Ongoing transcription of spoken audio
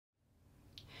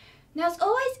Now, it's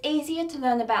always easier to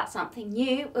learn about something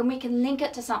new when we can link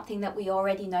it to something that we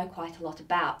already know quite a lot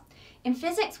about. In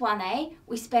Physics 1A,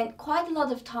 we spent quite a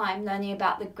lot of time learning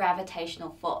about the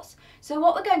gravitational force. So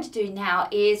what we're going to do now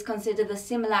is consider the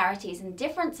similarities and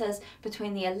differences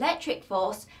between the electric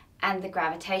force and the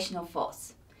gravitational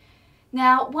force.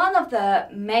 Now, one of the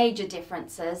major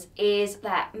differences is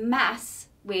that mass,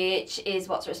 which is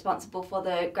what's responsible for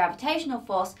the gravitational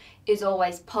force, is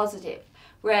always positive,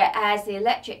 whereas the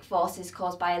electric force is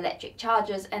caused by electric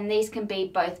charges, and these can be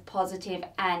both positive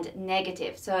and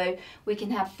negative. So we can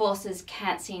have forces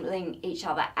cancelling each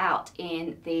other out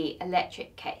in the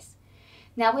electric case.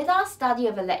 Now, with our study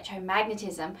of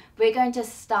electromagnetism, we're going to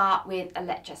start with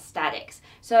electrostatics.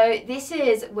 So this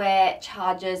is where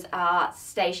charges are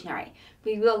stationary.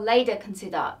 We will later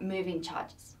consider moving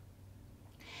charges.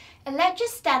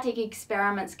 Electrostatic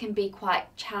experiments can be quite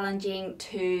challenging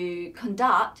to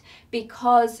conduct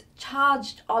because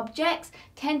charged objects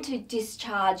tend to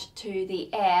discharge to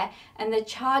the air, and the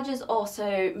charges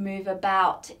also move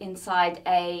about inside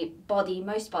a body,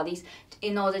 most bodies,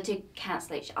 in order to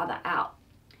cancel each other out.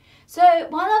 So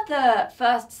one of the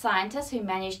first scientists who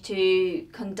managed to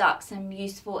conduct some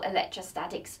useful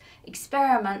electrostatics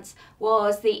experiments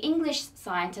was the English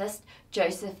scientist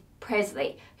Joseph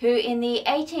Presley, who in the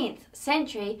 18th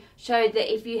century showed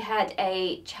that if you had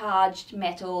a charged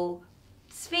metal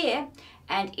sphere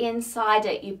and inside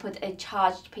it you put a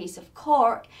charged piece of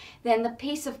cork, then the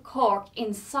piece of cork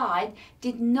inside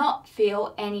did not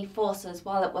feel any forces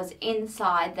while it was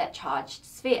inside that charged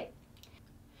sphere.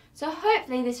 So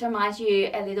hopefully this reminds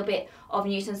you a little bit of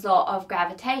Newton's law of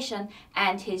gravitation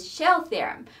and his shell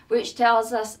theorem, which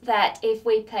tells us that if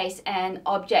we place an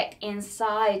object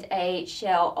inside a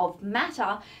shell of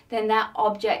matter, then that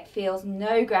object feels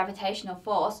no gravitational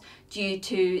force due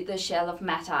to the shell of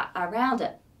matter around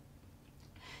it.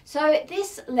 So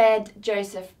this led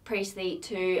Joseph Presley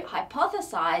to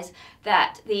hypothesize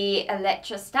that the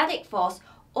electrostatic force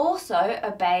also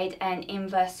obeyed an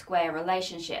inverse square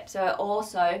relationship, so it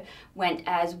also went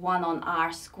as 1 on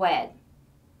r squared.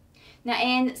 Now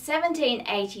in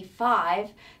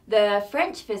 1785, the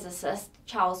French physicist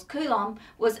Charles Coulomb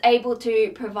was able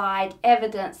to provide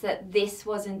evidence that this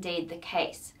was indeed the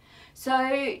case.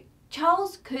 So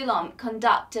Charles Coulomb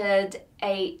conducted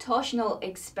a torsional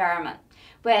experiment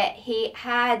where he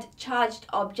had charged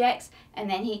objects and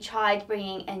then he tried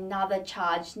bringing another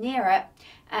charge near it,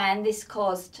 and this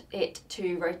caused it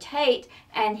to rotate,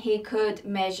 and he could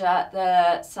measure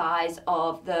the size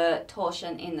of the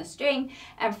torsion in the string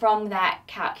and from that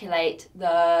calculate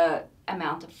the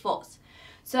amount of force.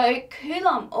 So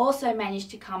Coulomb also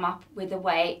managed to come up with a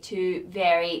way to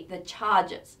vary the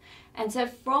charges. And so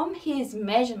from his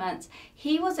measurements,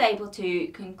 he was able to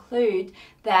conclude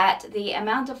that the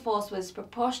amount of force was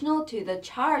proportional to the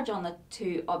charge on the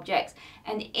two objects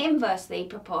and inversely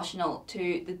proportional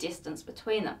to the distance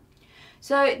between them.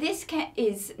 So this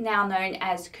is now known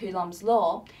as Coulomb's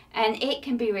law, and it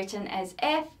can be written as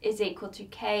F is equal to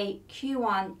K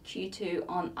Q1 Q2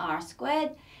 on R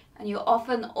squared. And you'll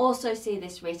often also see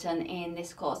this written in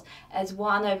this course as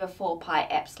 1 over 4 pi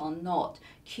epsilon naught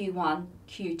Q1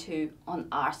 Q2 on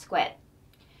R squared.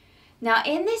 Now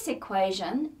in this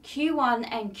equation, Q1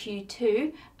 and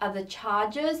Q2 are the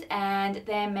charges, and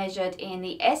they're measured in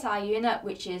the SI unit,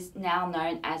 which is now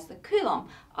known as the Coulomb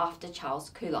after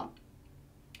Charles Coulomb.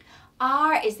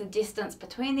 R is the distance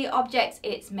between the objects.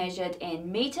 It's measured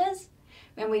in meters.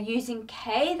 When we're using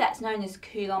K, that's known as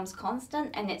Coulomb's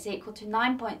constant, and it's equal to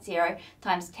 9.0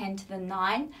 times 10 to the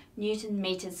 9 Newton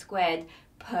meters squared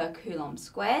per Coulomb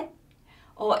squared.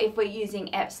 Or if we're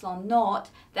using epsilon naught,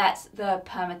 that's the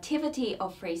permittivity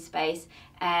of free space,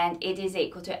 and it is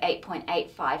equal to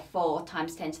 8.854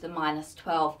 times 10 to the minus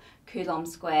 12 Coulomb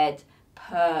squared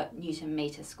per Newton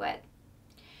meter squared.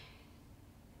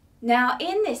 Now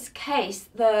in this case,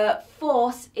 the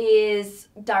force is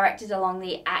directed along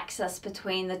the axis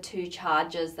between the two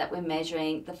charges that we're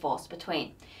measuring the force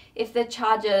between. If the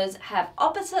charges have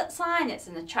opposite sign, it's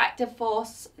an attractive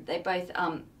force. They both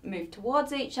move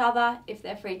towards each other if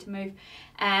they're free to move.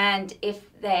 And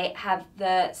if they have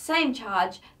the same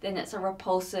charge, then it's a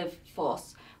repulsive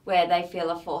force where they feel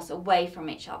a force away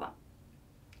from each other.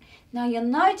 Now you'll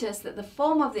notice that the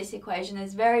form of this equation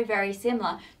is very, very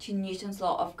similar to Newton's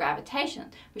law of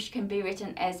gravitation, which can be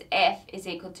written as F is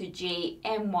equal to G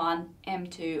m1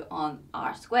 m2 on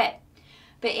r squared.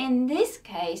 But in this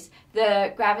case,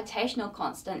 the gravitational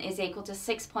constant is equal to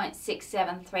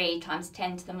 6.673 times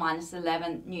 10 to the minus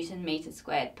 11 Newton meters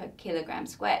squared per kilogram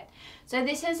squared. So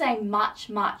this is a much,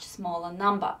 much smaller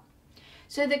number.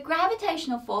 So the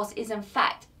gravitational force is in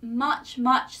fact much,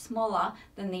 much smaller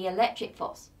than the electric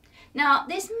force. Now,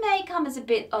 this may come as a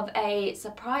bit of a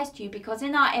surprise to you because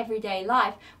in our everyday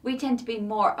life, we tend to be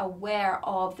more aware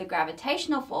of the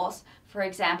gravitational force. For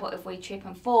example, if we trip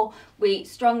and fall, we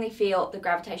strongly feel the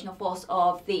gravitational force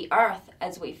of the Earth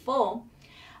as we fall,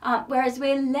 whereas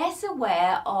we're less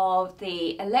aware of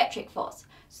the electric force.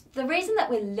 The reason that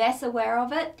we're less aware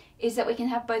of it is that we can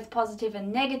have both positive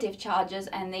and negative charges,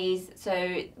 and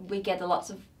so we get lots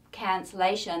of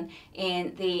cancellation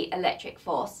in the electric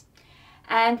force.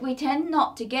 And we tend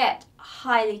not to get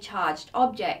highly charged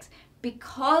objects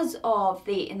because of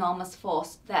the enormous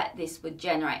force that this would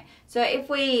generate. So if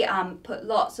we put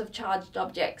lots of charged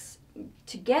objects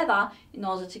together in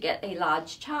order to get a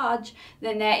large charge,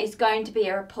 then there is going to be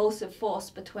a repulsive force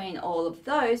between all of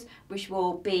those, which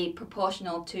will be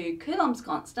proportional to Coulomb's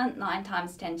constant, 9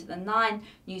 times 10 to the 9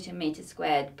 Newton meter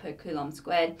squared per Coulomb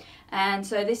squared. And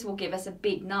so this will give us a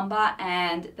big number,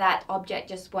 and that object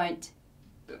just won't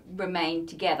remain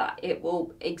together. It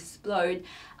will explode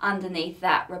underneath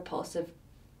that repulsive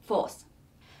force.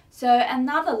 So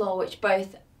another law which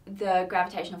both the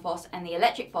gravitational force and the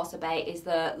electric force obey is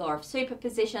the law of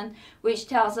superposition, which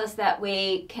tells us that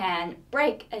we can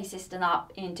break a system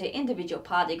up into individual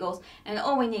particles, and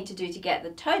all we need to do to get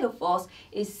the total force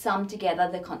is sum together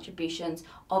the contributions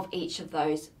of each of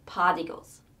those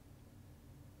particles.